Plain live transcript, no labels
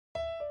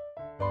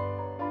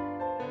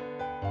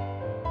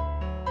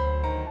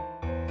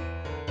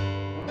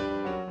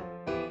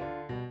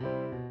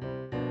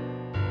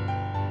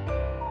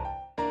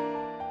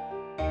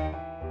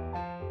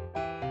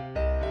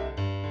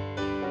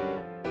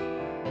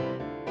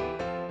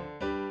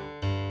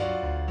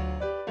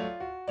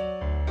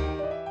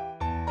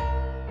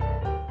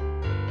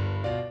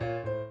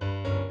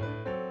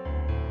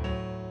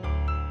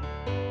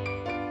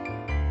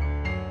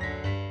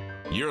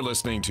You're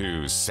listening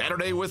to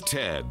Saturday with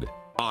Ted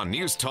on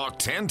Newstalk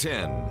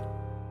 1010.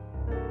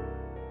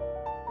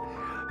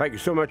 Thank you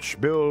so much,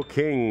 Bill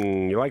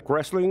King. You like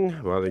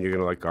wrestling? Well, then you're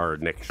going to like our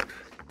next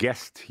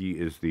guest. He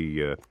is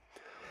the,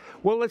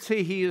 well, let's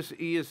say he is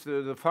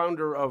the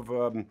founder of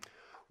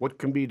what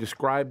can be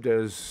described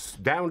as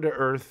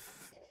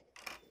down-to-earth,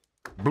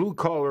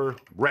 blue-collar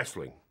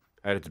wrestling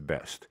at its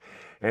best.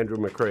 Andrew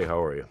McRae,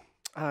 how are you?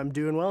 I'm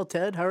doing well,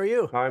 Ted. How are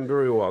you? I'm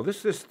very well.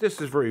 This is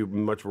very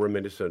much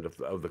reminiscent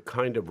of the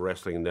kind of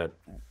wrestling that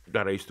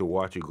I used to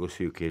watch and go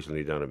see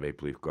occasionally down at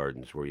Maple Leaf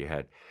Gardens, where you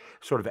had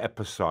sort of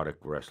episodic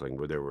wrestling,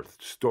 where there were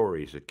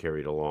stories that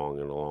carried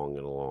along and along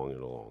and along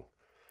and along.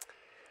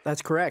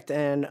 That's correct,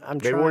 and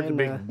They weren't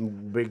the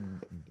big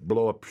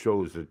blow-up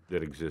shows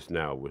that exist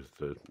now with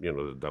the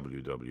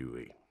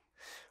WWE.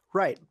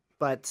 Right.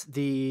 But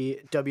the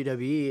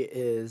WWE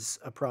is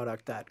a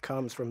product that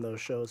comes from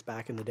those shows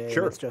back in the day.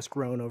 Sure. It's just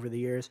grown over the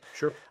years.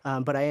 Sure.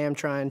 But I am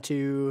trying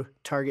to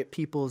target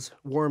people's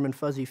warm and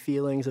fuzzy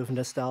feelings of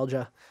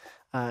nostalgia.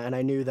 And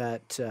I knew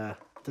that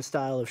the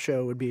style of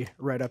show would be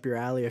right up your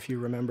alley if you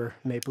remember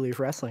Maple Leaf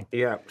Wrestling.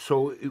 Yeah.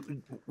 So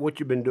what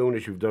you've been doing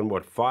is you've done,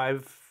 what,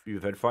 5?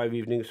 You've had 5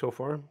 evenings so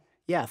far?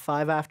 Yeah,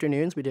 5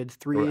 afternoons. We did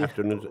 3 Or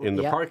afternoons in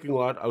the parking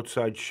lot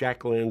outside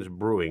Shacklands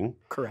Brewing.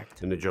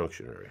 Correct. In the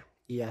Junction area.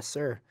 Yes,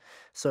 sir.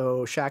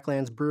 So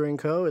Shacklands Brewing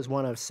Co. is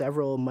one of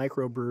several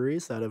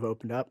microbreweries that have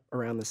opened up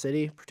around the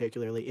city,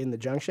 particularly in the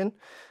Junction.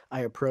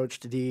 I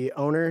approached the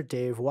owner,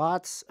 Dave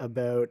Watts,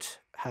 about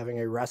having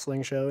a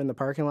wrestling show in the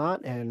parking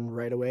lot, and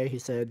right away he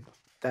said,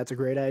 "That's a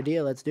great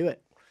idea. Let's do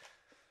it."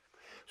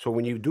 So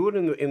when you do it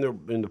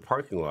in the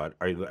parking lot,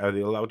 are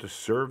they allowed to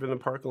serve in the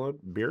parking lot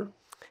beer?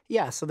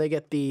 Yeah, so they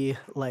get the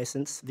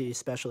license, the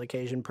special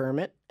occasion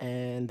permit,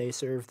 and they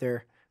serve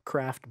their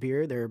craft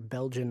beer, their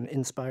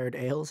Belgian-inspired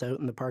ales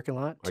out in the parking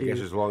lot. I guess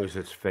as long as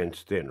it's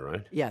fenced in,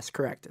 right? Yes,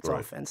 correct. It's all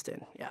Right. fenced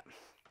in, yeah.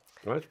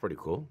 Well, that's pretty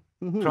cool.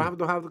 Mm-hmm. So how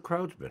have the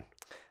crowds been?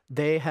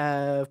 They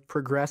have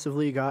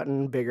progressively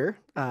gotten bigger.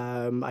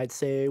 I'd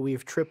say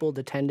we've tripled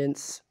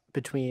attendance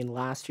between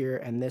last year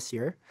and this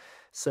year.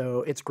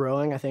 So it's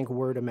growing. I think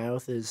word of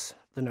mouth is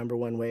the number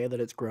one way that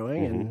it's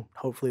growing. And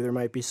hopefully there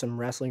might be some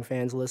wrestling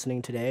fans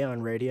listening today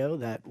on radio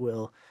that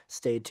will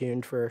stay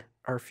tuned for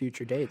our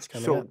future dates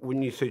coming up. So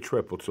when you say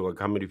tripled, so like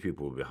how many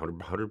people will be?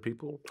 100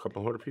 people? A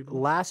couple hundred people?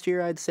 Last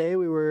year, I'd say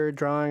we were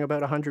drawing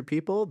about 100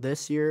 people.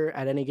 This year,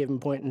 at any given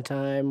point in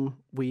time,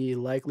 we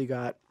likely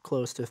got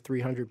close to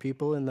 300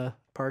 people in the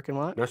parking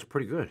lot. That's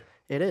pretty good.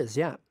 It is,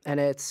 yeah. And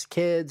it's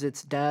kids,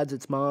 it's dads,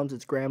 it's moms,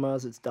 it's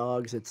grandmas, it's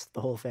dogs, it's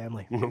the whole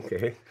family.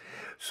 Okay.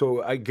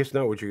 So I guess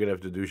now what you're going to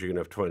have to do is you're going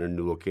to have to find a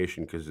new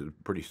location because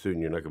pretty soon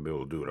you're not going to be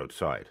able to do it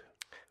outside.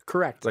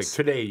 Correct. Like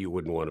today, you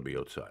wouldn't want to be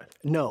outside.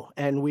 No,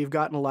 and we've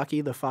gotten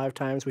lucky the 5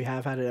 times we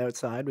have had it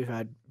outside. We've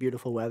had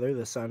beautiful weather.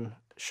 The sun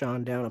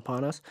shone down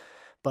upon us.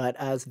 But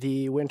as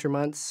the winter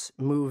months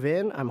move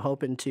in, I'm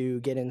hoping to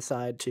get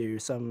inside to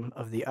some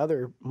of the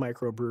other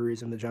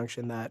microbreweries in the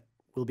Junction that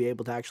will be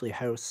able to actually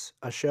house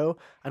a show.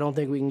 I don't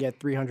think we can get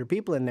 300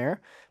 people in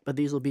there, but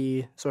these will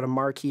be sort of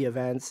marquee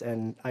events,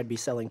 and I'd be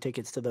selling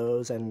tickets to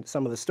those, and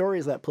some of the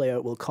stories that play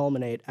out will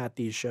culminate at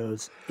these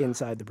shows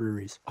inside the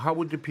breweries. How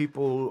would the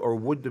people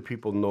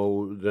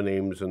know the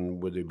names, and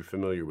would they be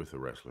familiar with the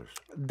wrestlers?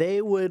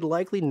 They would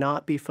likely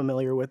not be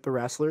familiar with the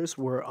wrestlers.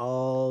 We're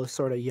all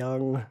sort of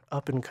young,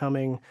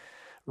 up-and-coming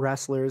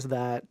wrestlers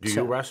that... Do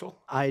you wrestle?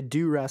 I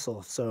do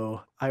wrestle,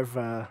 so I've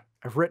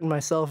written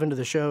myself into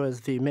the show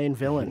as the main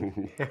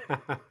villain.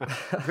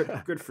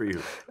 Good for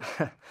you.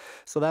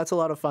 So that's a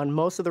lot of fun.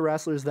 Most of the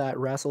wrestlers that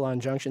wrestle on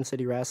Junction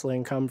City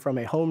Wrestling come from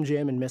a home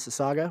gym in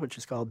Mississauga, which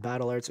is called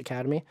Battle Arts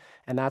Academy,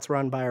 and that's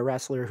run by a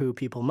wrestler who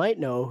people might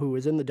know who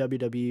was in the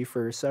WWE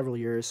for several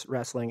years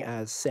wrestling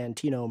as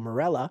Santino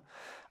Marella,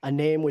 a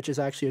name which is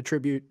actually a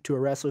tribute to a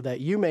wrestler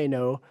that you may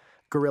know,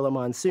 Gorilla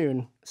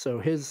Monsoon. So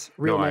his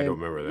real name... No, I don't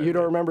remember that. You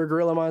don't remember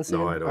Gorilla Monsoon?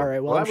 No, I don't. All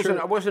right, well,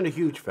 I wasn't a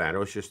huge fan. I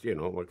was just,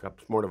 like I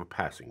was more of a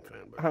passing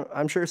fan. But.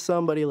 I'm sure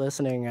somebody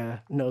listening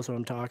knows what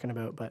I'm talking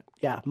about. But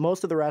yeah,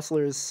 most of the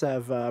wrestlers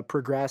have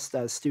progressed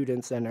as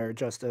students and are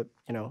just a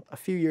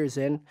few years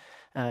in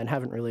and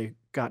haven't really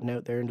gotten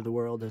out there into the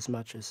world as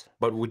much as.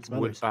 But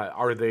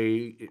are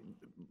they?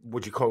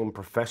 Would you call them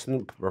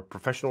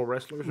professional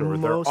wrestlers, or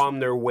they're on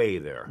their way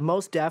there?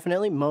 Most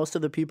definitely. Most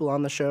of the people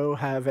on the show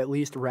have at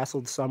least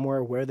wrestled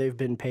somewhere where they've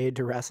been paid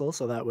to wrestle,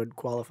 so that would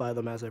qualify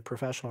them as a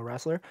professional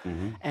wrestler.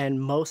 And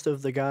most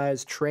of the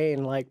guys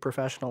train like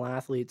professional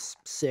athletes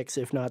 6,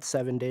 if not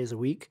 7 days a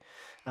week.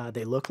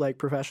 They look like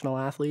professional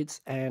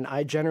athletes, and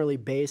I generally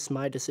base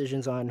my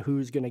decisions on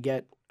who's going to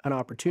get an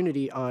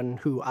opportunity on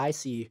who I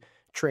see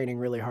training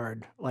really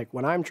hard. Like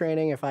when I'm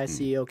training, if I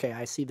see, okay,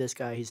 I see this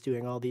guy, he's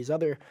doing all these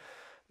other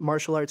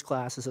martial arts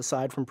classes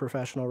aside from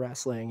professional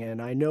wrestling,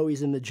 and I know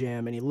he's in the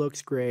gym and he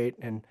looks great,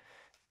 and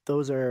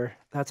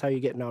that's how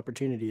you get an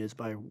opportunity, is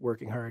by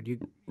working hard.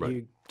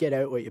 You get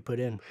out what you put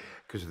in.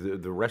 Because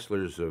the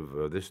wrestlers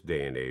of this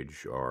day and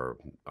age are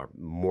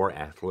more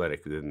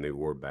athletic than they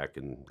were back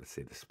in, let's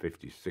say, the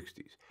 50s,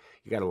 60s.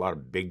 You got a lot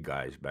of big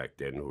guys back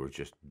then who were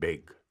just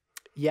big.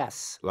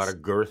 Yes. A lot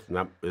of girth,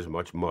 not as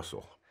much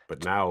muscle.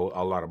 But now,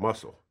 a lot of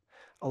muscle.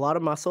 A lot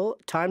of muscle.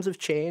 Times have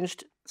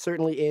changed.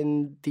 Certainly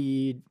in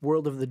the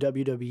world of the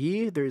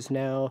WWE, there's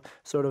now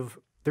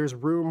there's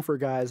room for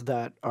guys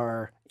that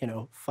are,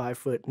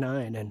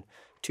 5'9" and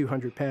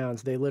 200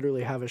 pounds. They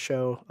literally have a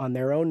show on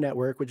their own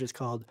network, which is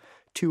called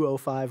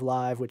 205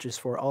 Live, which is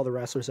for all the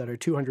wrestlers that are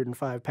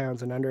 205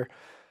 pounds and under.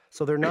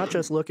 So they're not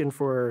just looking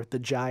for the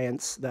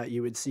giants that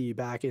you would see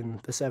back in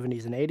the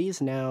 70s and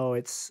 80s. Now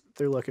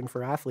they're looking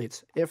for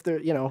athletes. If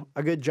they're,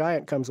 a good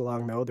giant comes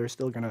along, though, they're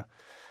still going to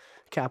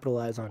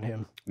capitalize on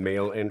him.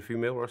 Male and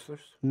female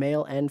wrestlers?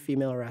 Male and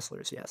female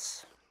wrestlers,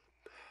 yes.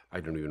 I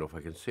don't even know if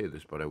I can say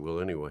this, but I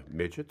will anyway.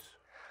 Midgets?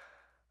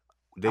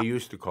 They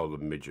used to call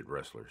them midget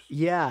wrestlers.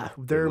 Yeah,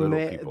 there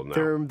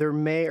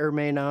may or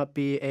may not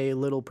be a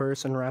little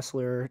person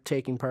wrestler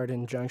taking part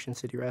in Junction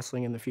City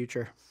Wrestling in the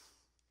future.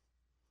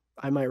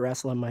 I might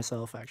wrestle him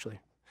myself, actually.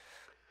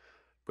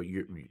 But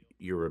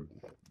you're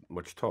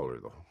much taller,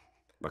 though.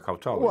 Like how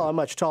tall? Well, I'm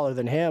much taller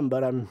than him,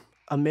 but I'm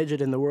a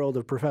midget in the world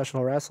of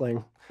professional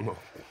wrestling.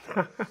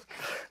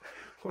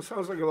 Well,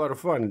 sounds like a lot of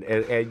fun.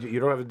 And you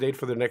don't have a date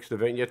for the next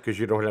event yet because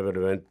you don't have an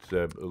event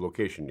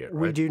location yet,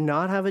 right? We do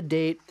not have a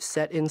date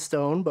set in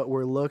stone, but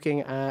we're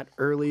looking at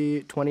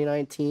early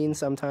 2019,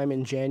 sometime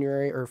in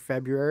January or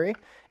February.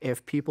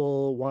 If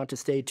people want to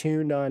stay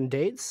tuned on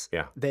dates,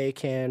 they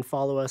can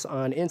follow us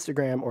on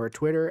Instagram or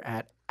Twitter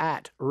at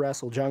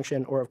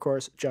WrestleJunction, or, of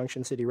course,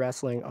 Junction City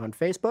Wrestling on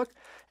Facebook.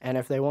 And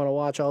if they want to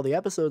watch all the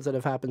episodes that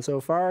have happened so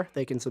far,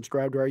 they can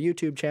subscribe to our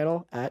YouTube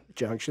channel at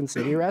Junction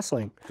City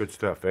Wrestling. Good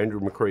stuff.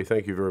 Andrew McRae,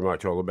 thank you very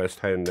much. All the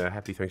best, and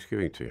happy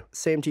Thanksgiving to you.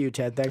 Same to you,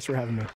 Ted. Thanks for having me.